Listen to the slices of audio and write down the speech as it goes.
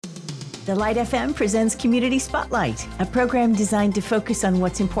The Light FM presents Community Spotlight, a program designed to focus on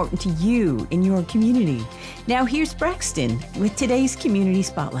what's important to you in your community. Now here's Braxton with today's Community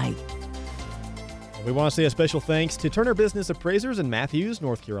Spotlight. We want to say a special thanks to Turner Business Appraisers in Matthews,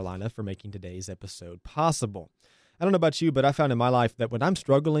 North Carolina, for making today's episode possible. I don't know about you, but I found in my life that when I'm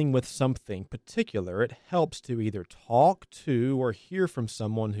struggling with something particular, it helps to either talk to or hear from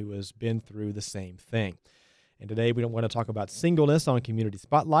someone who has been through the same thing. And today we don't want to talk about singleness on Community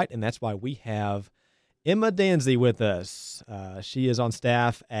Spotlight, and that's why we have Emma Danzey with us. She is on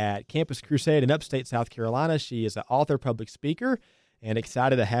staff at Campus Crusade in Upstate South Carolina. She is an author, public speaker, and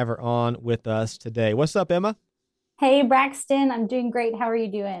excited to have her on with us today. What's up, Emma? Hey, Braxton. I'm doing great. How are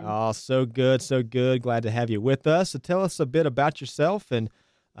you doing? Oh, so good, so good. Glad to have you with us. So tell us a bit about yourself and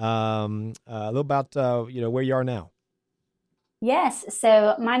a little about where you are now. Yes.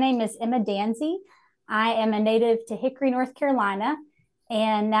 So my name is Emma Danzey. I am a native to Hickory, North Carolina,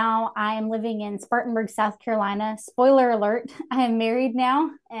 and now I am living in Spartanburg, South Carolina. Spoiler alert, I am married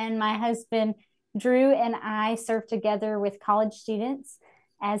now, and my husband, Drew, and I serve together with college students,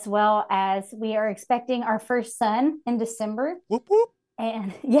 as well as we are expecting our first son in December. Whoop, whoop.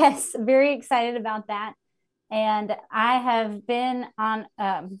 And yes, very excited about that. And I have been on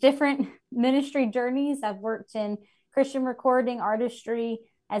different ministry journeys. I've worked in Christian recording, artistry,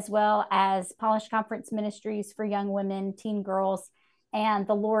 as well as Polish Conference ministries for young women, teen girls. And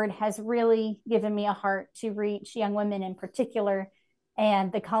the Lord has really given me a heart to reach young women in particular.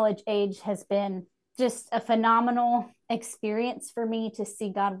 And the college age has been just a phenomenal experience for me to see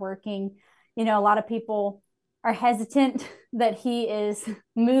God working. You know, a lot of people are hesitant that He is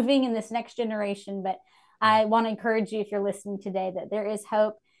moving in this next generation, but I want to encourage you, if you're listening today, that there is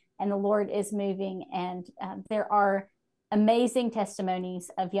hope and the Lord is moving. And there are amazing testimonies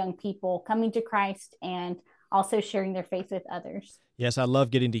of young people coming to Christ and also sharing their faith with others. Yes, I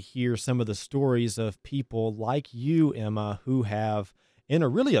love getting to hear some of the stories of people like you, Emma, who have, in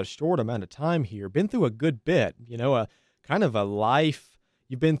a short amount of time here, been through a good bit, a kind of a life.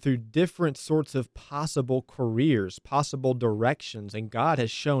 You've been through different sorts of possible careers, possible directions, and God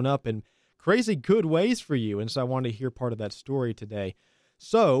has shown up in crazy good ways for you. And so I wanted to hear part of that story today.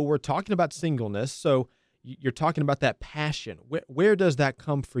 So we're talking about singleness. So you're talking about that passion. Where does that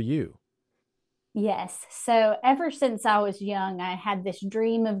come for you? Yes. So ever since I was young, I had this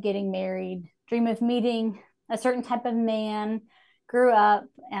dream of getting married, dream of meeting a certain type of man. Grew up,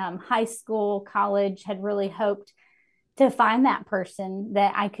 high school, college, had really hoped to find that person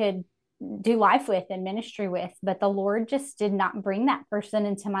that I could do life with and ministry with. But the Lord just did not bring that person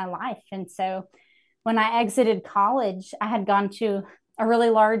into my life. And so when I exited college, I had gone to a really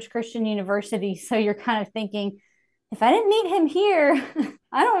large Christian university. So you're kind of thinking, if I didn't meet him here,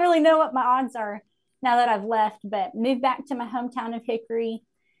 I don't really know what my odds are now that I've left. But moved back to my hometown of Hickory,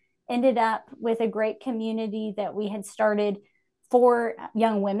 ended up with a great community that we had started for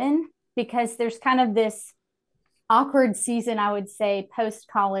young women, because there's kind of this awkward season, I would say,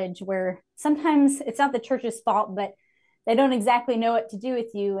 post-college, where sometimes it's not the church's fault, but they don't exactly know what to do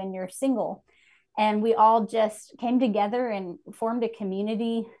with you and you're single. And we all just came together and formed a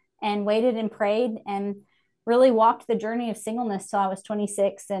community and waited and prayed and really walked the journey of singleness till I was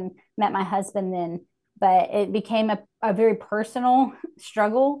 26 and met my husband then. But it became a very personal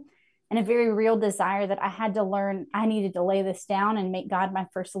struggle and a very real desire that I had to learn. I needed to lay this down and make God my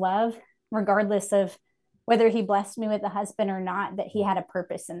first love, regardless of whether He blessed me with a husband or not, that He had a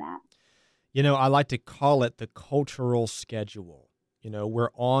purpose in that. I like to call it the cultural schedule.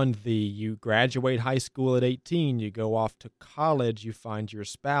 You graduate high school at 18, you go off to college, you find your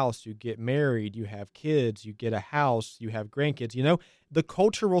spouse, you get married, you have kids, you get a house, you have grandkids, the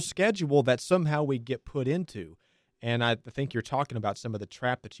cultural schedule that somehow we get put into. And I think you're talking about some of the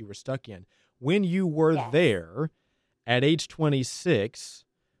trap that you were stuck in. When you were there at age 26,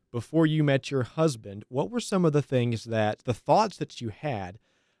 before you met your husband, what were some of the thoughts that you had?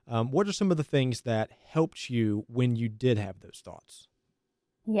 What are some of the things that helped you when you did have those thoughts?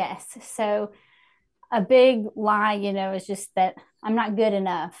 Yes. So a big lie, is just that I'm not good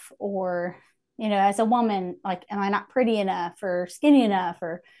enough, or, as a woman, like, am I not pretty enough or skinny enough,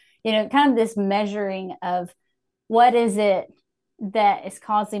 or, kind of this measuring of what is it that is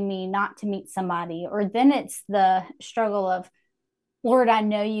causing me not to meet somebody. Or then it's the struggle of, Lord, I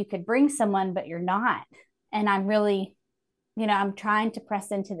know you could bring someone, but you're not. And I'm really, I'm trying to press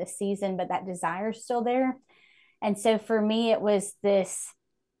into the season, but that desire is still there. And so for me, it was this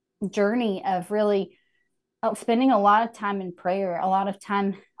journey of really spending a lot of time in prayer, a lot of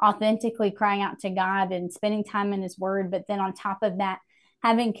time authentically crying out to God and spending time in His Word. But then on top of that,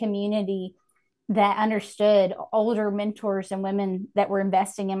 having community that understood, older mentors and women that were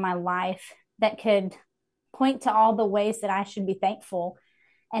investing in my life that could point to all the ways that I should be thankful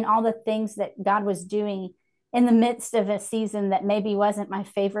and all the things that God was doing in the midst of a season that maybe wasn't my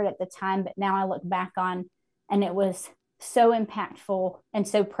favorite at the time, but now I look back on and it was so impactful and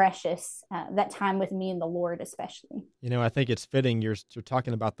so precious, that time with me and the Lord, especially. I think it's fitting you're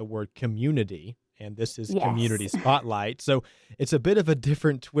talking about the word community, and this is Yes. Community Spotlight. So it's a bit of a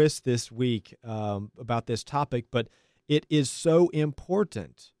different twist this week about this topic, but it is so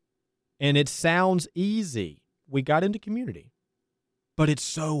important, and it sounds easy. We got into community, but it's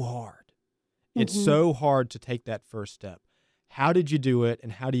so hard. It's so hard to take that first step. How did you do it,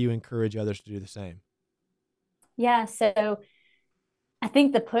 and how do you encourage others to do the same? Yeah, so I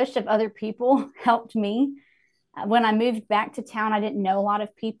think the push of other people helped me. When I moved back to town, I didn't know a lot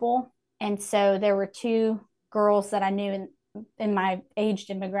of people. And so there were two girls that I knew in my age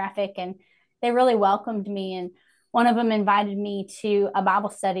demographic, and they really welcomed me. And one of them invited me to a Bible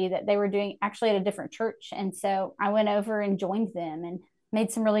study that they were doing actually at a different church. And so I went over and joined them and made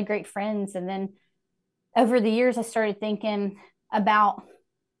some really great friends. And then over the years, I started thinking about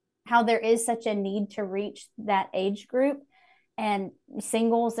how there is such a need to reach that age group and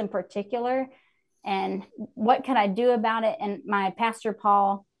singles in particular. And what can I do about it? And my pastor,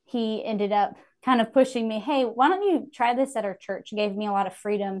 Paul, he ended up kind of pushing me, hey, why don't you try this at our church? He gave me a lot of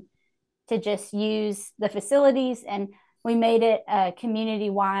freedom to just use the facilities. And we made it a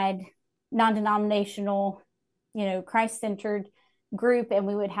community-wide, non-denominational, Christ-centered group. And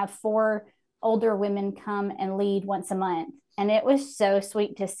we would have 4 older women come and lead once a month. And it was so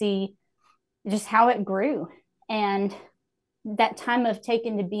sweet to see just how it grew. And that time of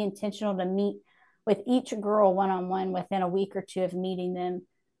taking to be intentional to meet with each girl one-on-one within a week or two of meeting them.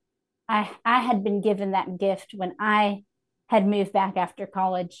 I had been given that gift when I had moved back after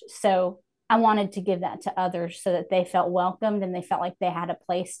college. So I wanted to give that to others so that they felt welcomed and they felt like they had a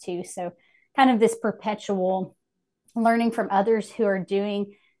place too. So kind of this perpetual learning from others who are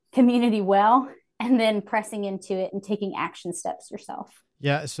doing community well, and then pressing into it and taking action steps yourself.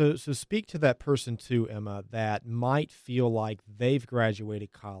 Yeah, so speak to that person too, Emma, that might feel like they've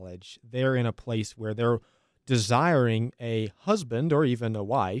graduated college. They're in a place where they're desiring a husband or even a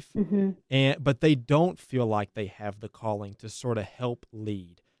wife, but they don't feel like they have the calling to sort of help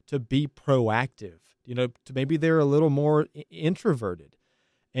lead, to be proactive. To maybe they're a little more introverted.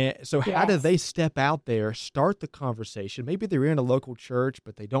 And so how do they step out there, start the conversation? Maybe they're in a local church,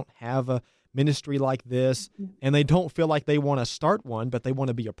 but they don't have a ministry like this, and they don't feel like they want to start one, but they want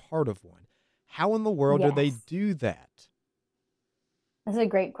to be a part of one. How in the world do they do that? That's a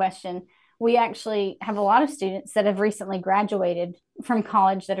great question. We actually have a lot of students that have recently graduated from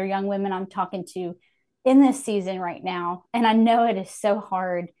college that are young women I'm talking to in this season right now. And I know it is so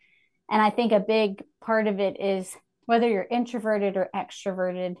hard. And I think a big part of it is whether you're introverted or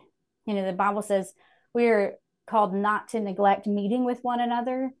extroverted. The Bible says we are called not to neglect meeting with one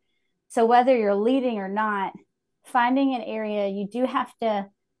another. So whether you're leading or not, finding an area, you do have to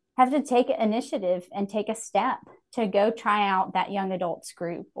take initiative and take a step to go try out that young adults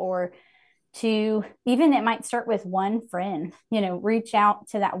group, or to even, it might start with one friend, reach out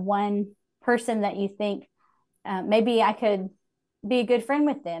to that one person that you think maybe I could be a good friend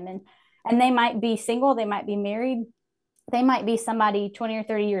with them. And they might be single, they might be married, they might be somebody 20 or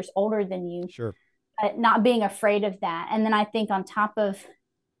 30 years older than you. Sure. But not being afraid of that. And then I think on top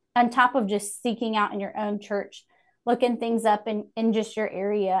of just seeking out in your own church, looking things up in just your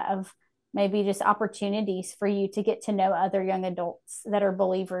area of maybe just opportunities for you to get to know other young adults that are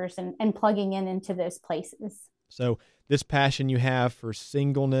believers, and plugging into those places. So this passion you have for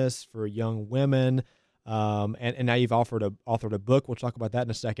singleness, for young women, and now you've authored a book. We'll talk about that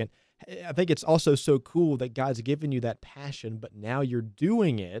in a second. I think it's also so cool that God's given you that passion, but now you're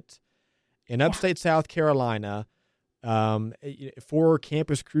doing it in Upstate South Carolina for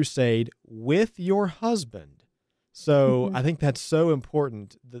Campus Crusade with your husband. So I think that's so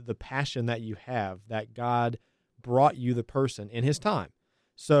important, the passion that you have, that God brought you the person in his time.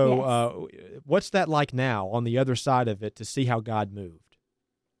 So what's that like now on the other side of it, to see how God moved?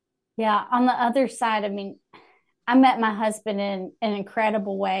 Yeah, on the other side, I mean, I met my husband in an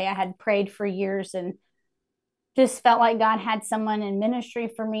incredible way. I had prayed for years and just felt like God had someone in ministry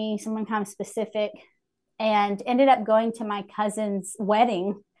for me, someone kind of specific, and ended up going to my cousin's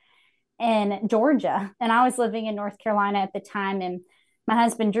wedding in Georgia. And I was living in North Carolina at the time. And my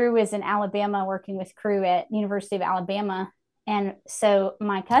husband, Drew, was in Alabama working with Crew at University of Alabama. And so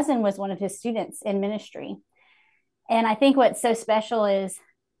my cousin was one of his students in ministry. And I think what's so special is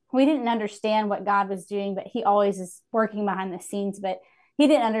we didn't understand what God was doing, but he always is working behind the scenes. But he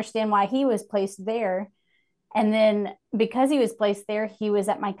didn't understand why he was placed there. And then because he was placed there, he was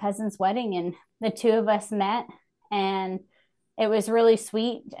at my cousin's wedding, and the two of us met, and it was really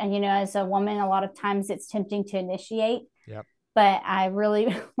sweet. And, as a woman, a lot of times it's tempting to initiate. Yep. But I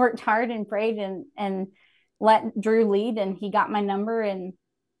really worked hard and prayed and let Drew lead, and he got my number. And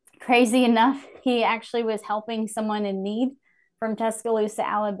crazy enough, he actually was helping someone in need from Tuscaloosa,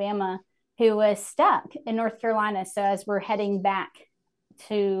 Alabama, who was stuck in North Carolina. So as we're heading back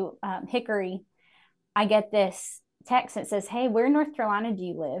to Hickory, I get this text that says, "Hey, where in North Carolina do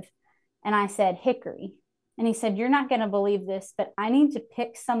you live?" And I said, "Hickory." And he said, "You're not going to believe this, but I need to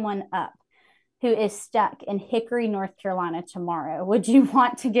pick someone up who is stuck in Hickory, North Carolina tomorrow. Would you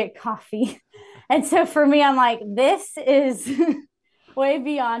want to get coffee?" And so for me, I'm like, this is way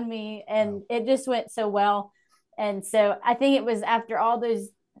beyond me. And it just went so well. And so I think it was after all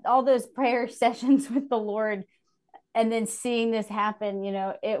those prayer sessions with the Lord, and then seeing this happen,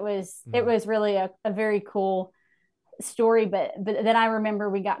 it was really a very cool story. But then I remember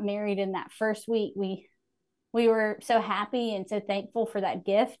we got married in that first week. We were so happy and so thankful for that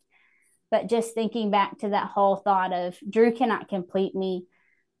gift. But just thinking back to that whole thought of Drew cannot complete me.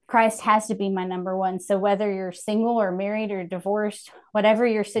 Christ has to be my number one. So whether you're single or married or divorced, whatever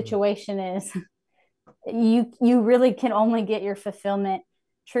your situation is, you really can only get your fulfillment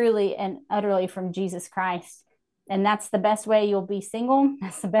truly and utterly from Jesus Christ. And that's the best way you'll be single.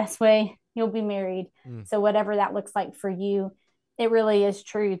 That's the best way you'll be married. So whatever that looks like for you, it really is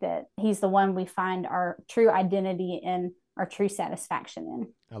true that he's the one we find our true identity and our true satisfaction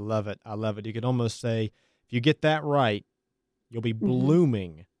in. I love it. I love it. You could almost say, if you get that right, you'll be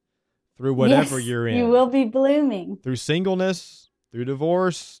blooming through whatever you're in. You will be blooming. Through singleness, through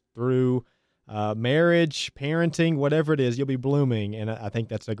divorce, through marriage, parenting, whatever it is, you'll be blooming. And I think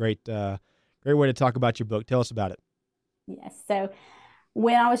that's a great way to talk about your book. Tell us about it. Yes. So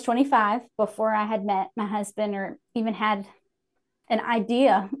when I was 25, before I had met my husband or even had an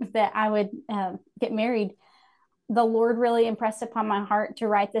idea that I would get married, the Lord really impressed upon my heart to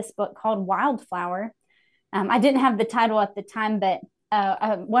write this book called Wildflower. I didn't have the title at the time, but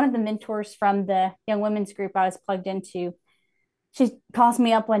one of the mentors from the young women's group I was plugged into, she calls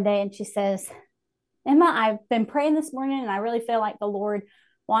me up one day and she says, "Emma, I've been praying this morning and I really feel like the Lord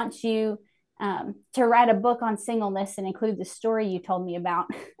wants you to write a book on singleness and include the story you told me about."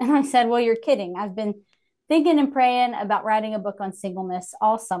 And I said, "Well, you're kidding. I've been thinking and praying about writing a book on singleness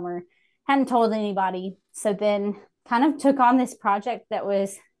all summer. Hadn't told anybody." So then kind of took on this project that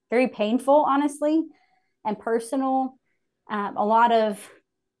was very painful, honestly, and personal. A lot of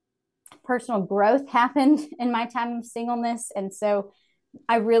personal growth happened in my time of singleness. And so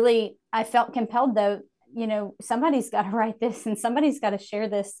I felt compelled, though, somebody's got to write this and somebody's got to share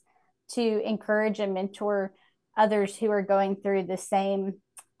this to encourage and mentor others who are going through the same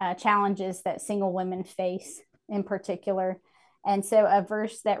challenges that single women face in particular. And so a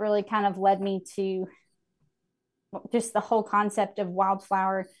verse that really kind of led me to just the whole concept of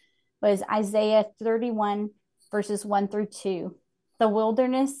Wildflower was Isaiah 31, verses 1-2. "The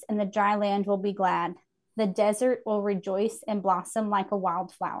wilderness and the dry land will be glad. The desert will rejoice and blossom like a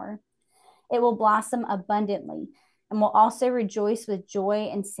wildflower. It will blossom abundantly and will also rejoice with joy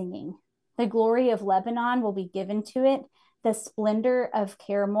and singing. The glory of Lebanon will be given to it, the splendor of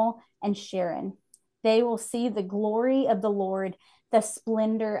Carmel and Sharon. They will see the glory of the Lord, the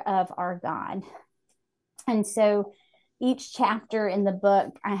splendor of our God." And so each chapter in the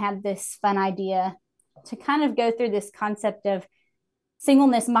book, I had this fun idea to kind of go through this concept of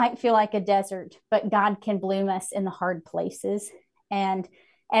singleness might feel like a desert, but God can bloom us in the hard places. And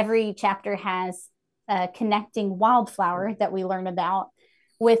every chapter has a connecting wildflower that we learn about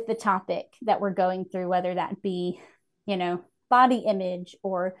with the topic that we're going through, whether that be, body image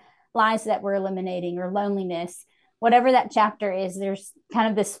or lies that we're eliminating or loneliness. Whatever that chapter is, there's kind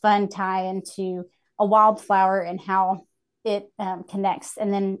of this fun tie into a wildflower and how it connects.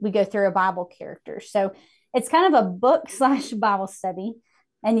 And then we go through a Bible character. So it's kind of a book / Bible study.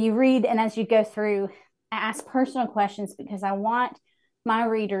 And you read, and as you go through, I ask personal questions because I want my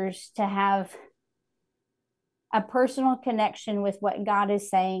readers to have a personal connection with what God is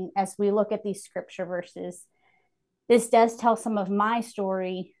saying as we look at these scripture verses. This does tell some of my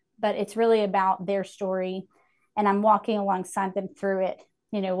story, but it's really about their story. And I'm walking alongside them through it.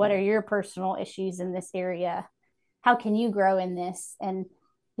 What are your personal issues in this area? How can you grow in this? And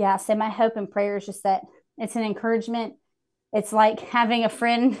so my hope and prayer is just that it's an encouragement. It's like having a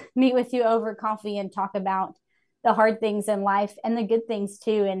friend meet with you over coffee and talk about the hard things in life and the good things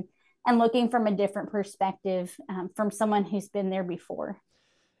too. And looking from a different perspective from someone who's been there before.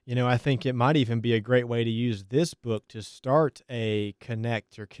 I think it might even be a great way to use this book to start a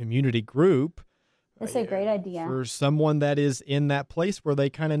connect or community group. That's a great idea. For someone that is in that place where they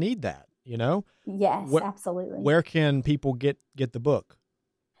kind of need that, Yes, absolutely. Where can people get the book?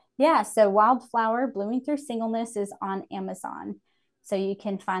 Yeah, so Wildflower, Blooming Through Singleness is on Amazon. So you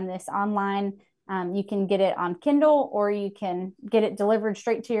can find this online. You can get it on Kindle, or you can get it delivered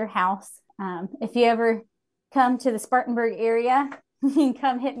straight to your house. If you ever come to the Spartanburg area, you can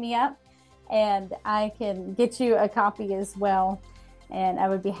come hit me up and I can get you a copy as well. And I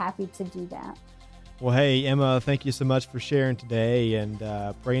would be happy to do that. Well, hey, Emma, thank you so much for sharing today and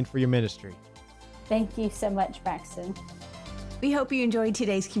praying for your ministry. Thank you so much, Braxton. We hope you enjoyed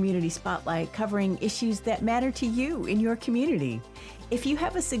today's Community Spotlight, covering issues that matter to you in your community. If you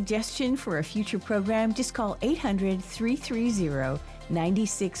have a suggestion for a future program, just call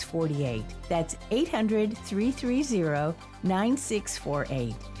 800-330-9648. That's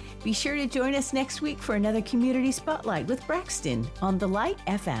 800-330-9648. Be sure to join us next week for another Community Spotlight with Braxton on The Light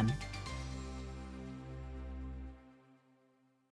FM.